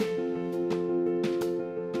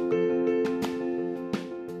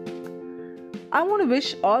I want to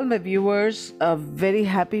wish all my viewers a very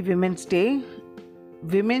happy Women's Day.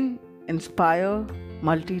 Women inspire,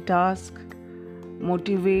 multitask,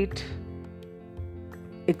 motivate,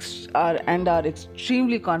 and are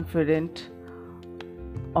extremely confident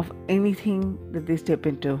of anything that they step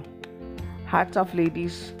into. Hats off,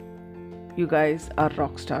 ladies. You guys are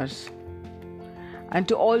rock stars. And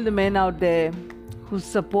to all the men out there who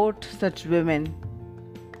support such women,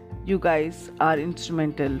 you guys are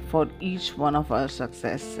instrumental for each one of our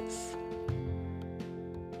successes.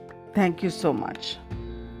 Thank you so much.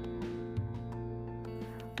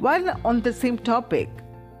 While on the same topic,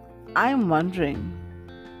 I'm wondering,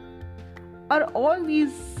 are all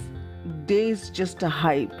these days just a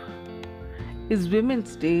hype? Is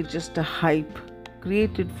Women's Day just a hype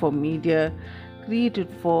created for media,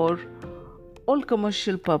 created for all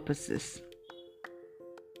commercial purposes?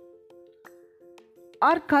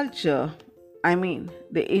 Our culture,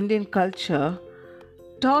 the Indian culture,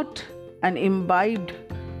 taught and imbibed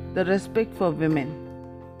the respect for women.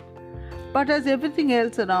 But as everything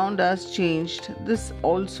else around us changed, this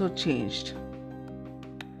also changed.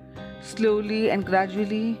 Slowly and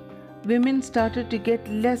gradually, women started to get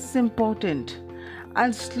less important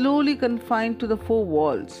and slowly confined to the four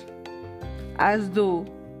walls, as though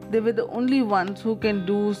they were the only ones who can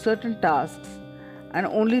do certain tasks, and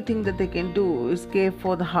only thing that they can do is care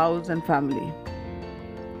for the house and family.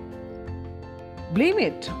 Blame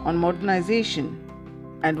it on modernization,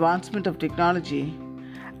 advancement of technology,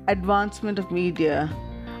 advancement of media,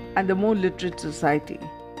 and the more literate society.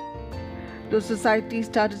 The society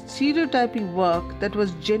started stereotyping work that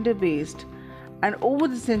was gender-based, and over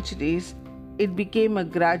the centuries, it became a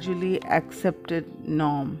gradually accepted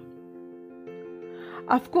norm.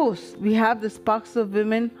 Of course, we have the sparks of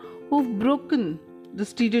women who've broken the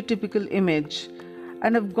stereotypical image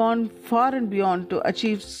and have gone far and beyond to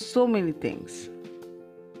achieve so many things.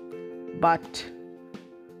 But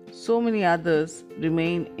so many others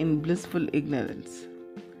remain in blissful ignorance.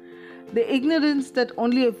 The ignorance that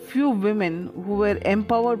only a few women who were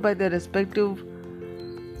empowered by their respective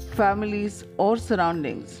families or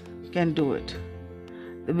surroundings can do it.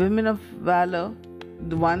 The women of valor,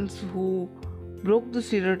 the ones who broke the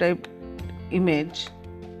stereotype image,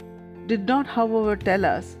 did not, however, tell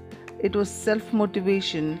us it was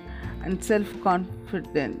self-motivation and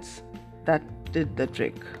self-confidence that did the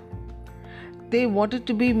trick. They wanted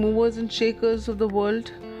to be movers and shakers of the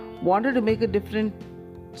world, wanted to make a difference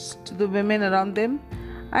to the women around them,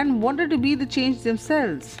 and wanted to be the change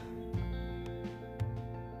themselves.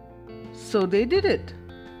 So they did it.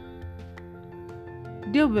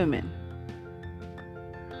 Dear women,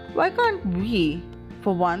 why can't we,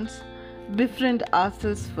 for once, befriend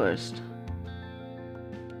ourselves first?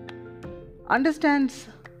 Understands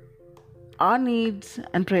our needs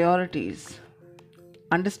and priorities.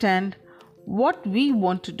 Understand what we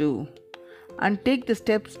want to do and take the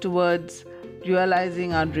steps towards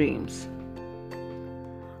realizing our dreams.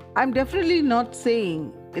 I'm definitely not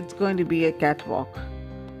saying it's going to be a catwalk,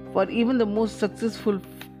 for even the most successful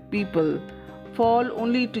people fall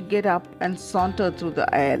only to get up and saunter through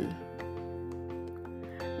the aisle.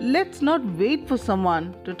 Let's not wait for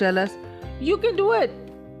someone to tell us, "You can do it."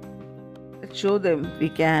 Let's show them we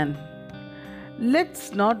can.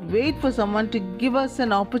 Let's not wait for someone to give us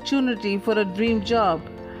an opportunity for a dream job.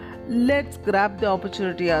 Let's grab the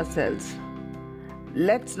opportunity ourselves.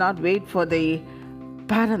 Let's not wait for the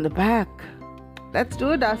pat on the back. Let's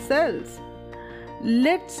do it ourselves.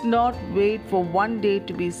 Let's not wait for one day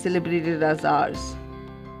to be celebrated as ours.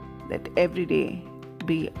 Let every day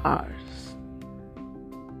be ours.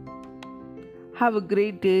 Have a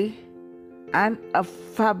great day and a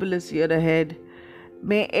fabulous year ahead.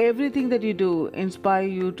 May everything that you do inspire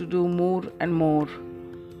you to do more and more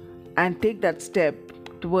and take that step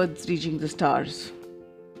towards reaching the stars.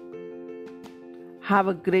 Have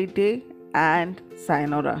a great day and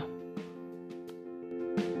sayonara.